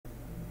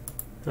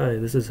Hi,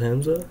 this is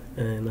Hamza,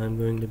 and I'm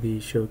going to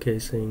be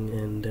showcasing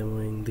and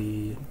demoing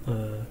the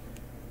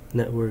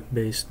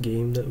network-based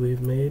game that we've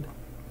made.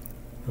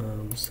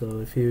 So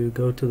if you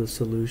go to the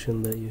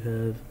solution that you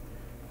have,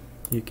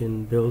 you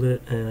can build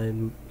it,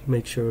 and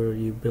make sure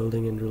you're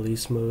building in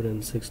release mode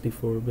and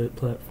 64-bit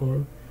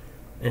platform.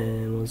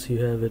 And once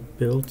you have it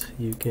built,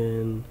 you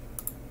can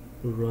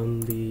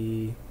run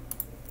the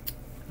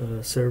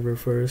server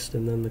first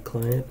and then the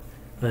client.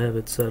 I have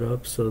it set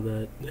up so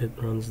that it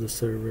runs the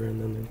server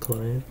and then the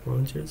client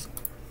launches.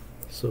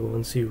 So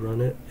once you run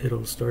it,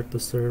 it'll start the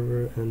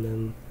server and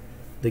then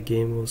the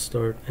game will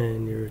start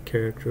and your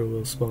character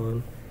will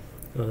spawn.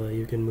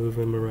 You can move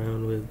him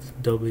around with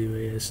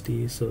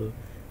WASD, so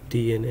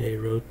D and A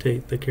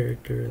rotate the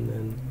character, and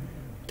then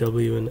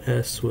W and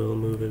S will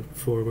move it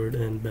forward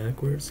and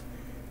backwards.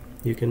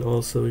 You can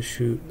also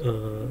shoot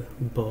a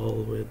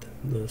ball with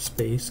the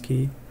space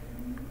key,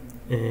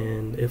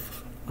 and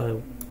if I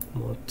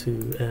want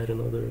to add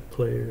another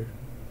player,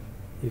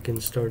 you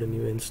can start a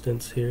new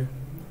instance here,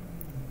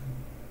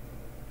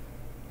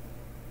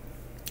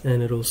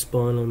 and it'll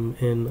spawn them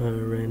in a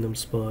random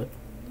spot.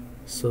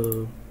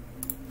 So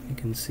you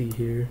can see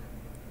here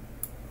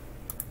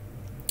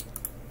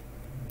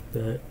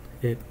that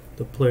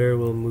the player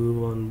will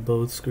move on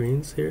both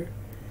screens here,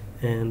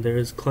 and there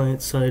is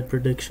client-side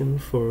prediction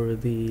for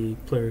the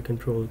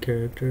player-controlled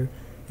character.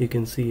 You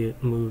can see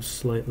it moves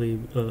slightly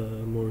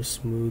more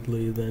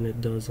smoothly than it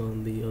does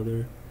on the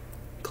other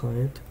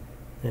client,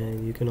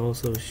 and you can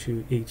also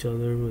shoot each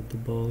other with the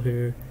ball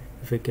here.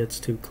 If it gets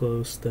too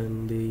close,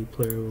 then the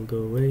player will go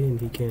away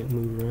and he can't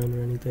move around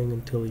or anything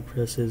until he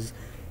presses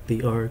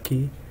the R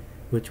key,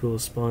 which will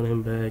spawn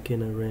him back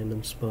in a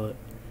random spot.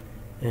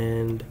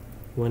 And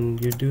when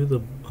you do the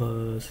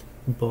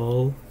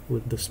ball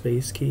with the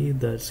space key,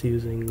 that's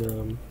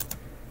using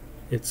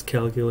it's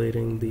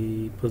calculating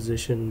the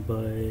position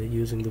by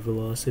using the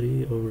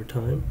velocity over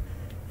time,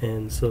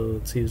 and so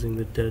it's using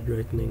the dead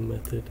reckoning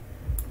method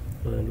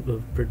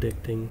of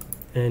predicting.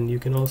 And you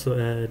can also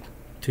add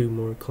 2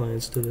 more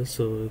clients to this,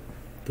 so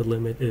the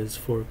limit is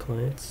 4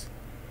 clients.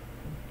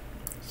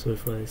 So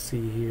if I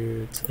see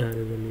here, it's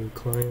added a new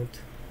client,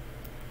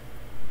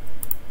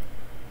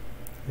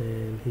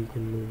 and he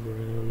can move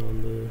around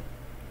on the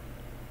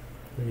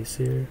place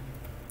here,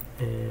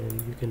 and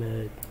you can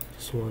add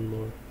just 1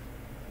 more.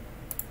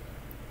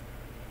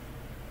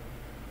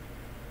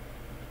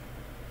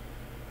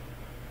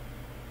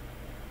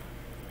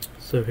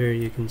 So here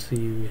you can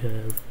see we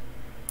have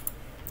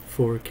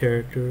 4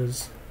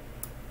 characters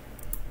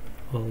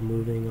all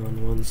moving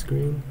on one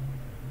screen,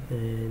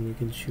 and you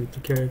can shoot the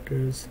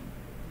characters,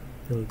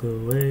 they'll go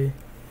away,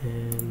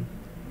 and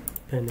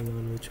depending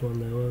on which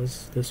one that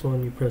was, this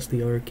one, you press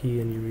the R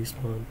key and you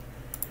respawn.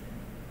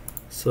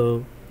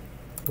 So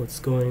what's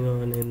going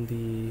on in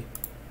the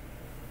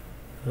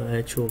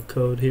actual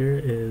code here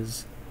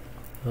is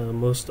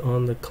most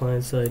on the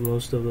client side,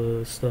 most of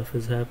the stuff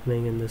is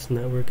happening in this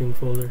networking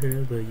folder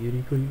here, the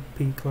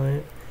UDP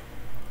client.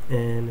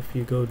 And if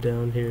you go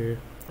down here,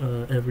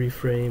 every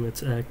frame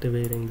it's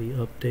activating the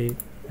update,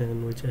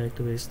 and which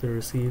activates the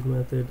receive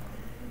method.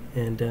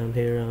 And down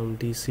here I'm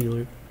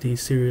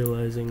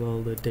deserializing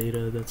all the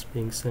data that's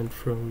being sent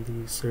from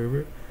the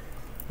server.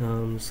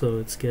 So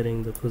it's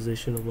getting the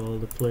position of all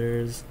the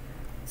players,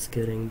 it's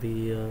getting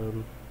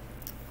the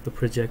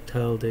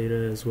projectile data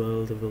as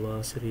well, the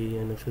velocity,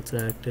 and if it's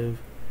active.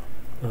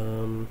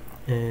 And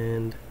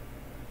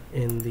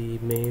in the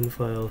main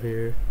file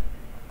here,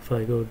 if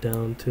I go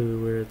down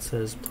to where it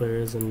says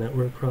players and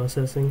network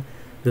processing,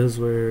 this is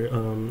where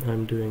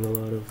I'm doing a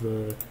lot of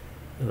the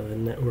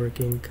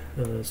networking,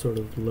 sort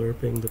of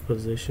lerping the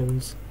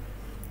positions,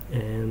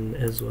 and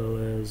as well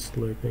as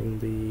lerping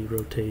the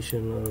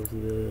rotation of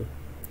the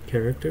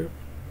character.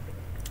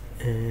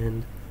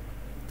 And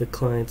the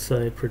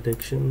client-side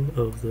prediction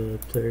of the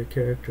player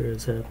character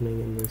is happening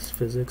in this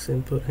physics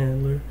input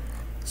handler.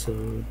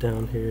 So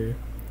down here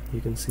you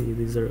can see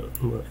these are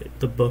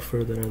the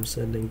buffer that I'm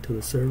sending to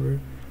the server,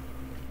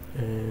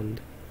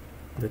 and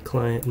the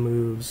client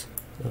moves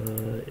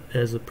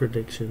as a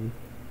prediction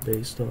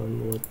based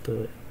on what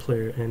the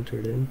player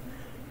entered in,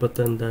 but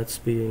then that's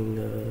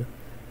being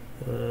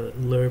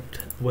lerped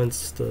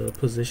once the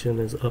position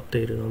is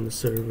updated on the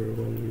server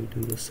when you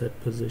do the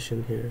set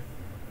position here.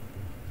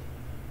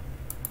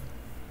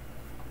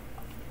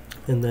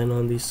 And then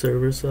on the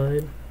server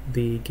side,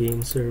 the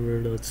game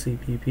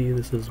server.cpp,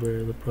 this is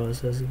where the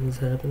processing is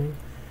happening.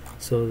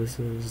 So this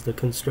is the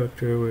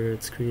constructor where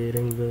it's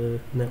creating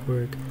the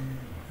network,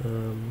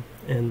 and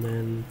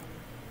then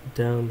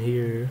down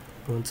here,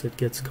 once it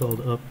gets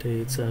called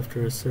updates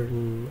after a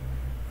certain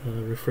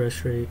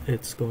refresh rate,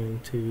 it's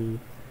going to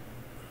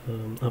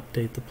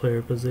update the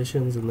player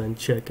positions and then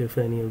check if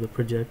any of the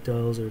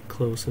projectiles are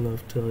close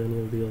enough to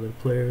any of the other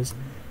players,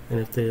 and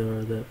if they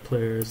are, that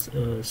player's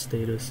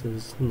status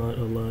is not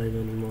alive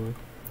anymore.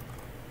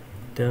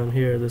 Down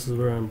here, this is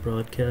where I'm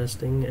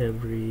broadcasting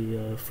every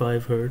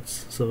 5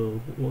 Hertz,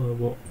 so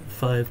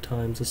 5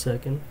 times a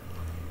second.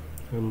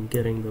 I'm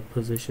getting the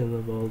position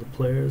of all the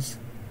players,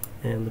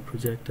 and the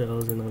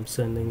projectiles, and I'm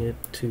sending it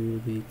to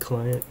the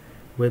client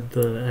with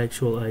the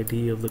actual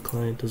ID of the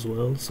client as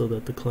well, so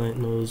that the client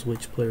knows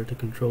which player to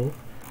control.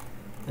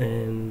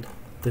 And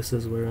this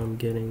is where I'm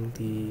getting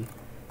the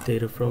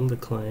data from the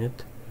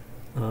client.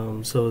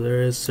 So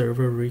there is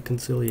server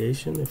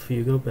reconciliation. If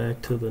you go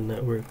back to the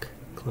network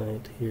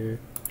client here,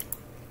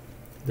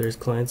 there's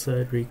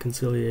client-side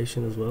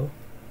reconciliation as well.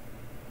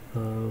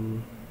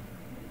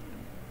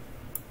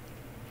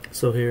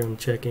 So here I'm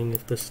checking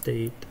if the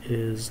state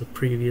is a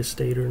previous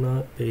state or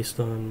not based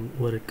on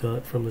what it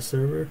got from the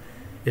server.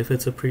 If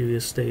it's a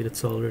previous state,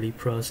 it's already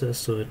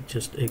processed, so it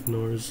just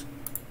ignores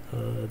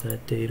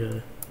that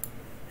data.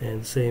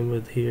 And same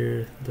with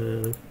here,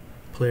 the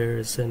player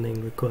is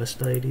sending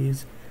request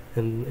IDs,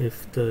 and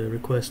if the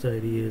request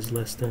ID is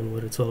less than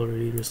what it's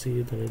already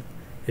received, then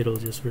it'll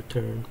just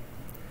return.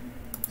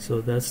 So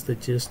that's the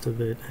gist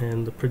of it,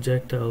 and the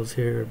projectiles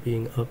here are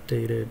being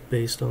updated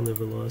based on the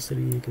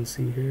velocity you can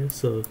see here.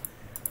 So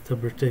the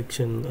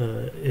prediction,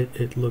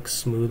 it looks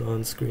smooth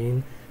on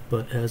screen,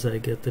 but as I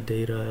get the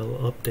data,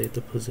 I'll update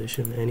the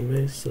position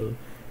anyway, so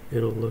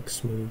it'll look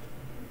smooth.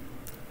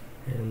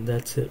 And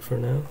that's it for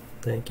now.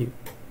 Thank you.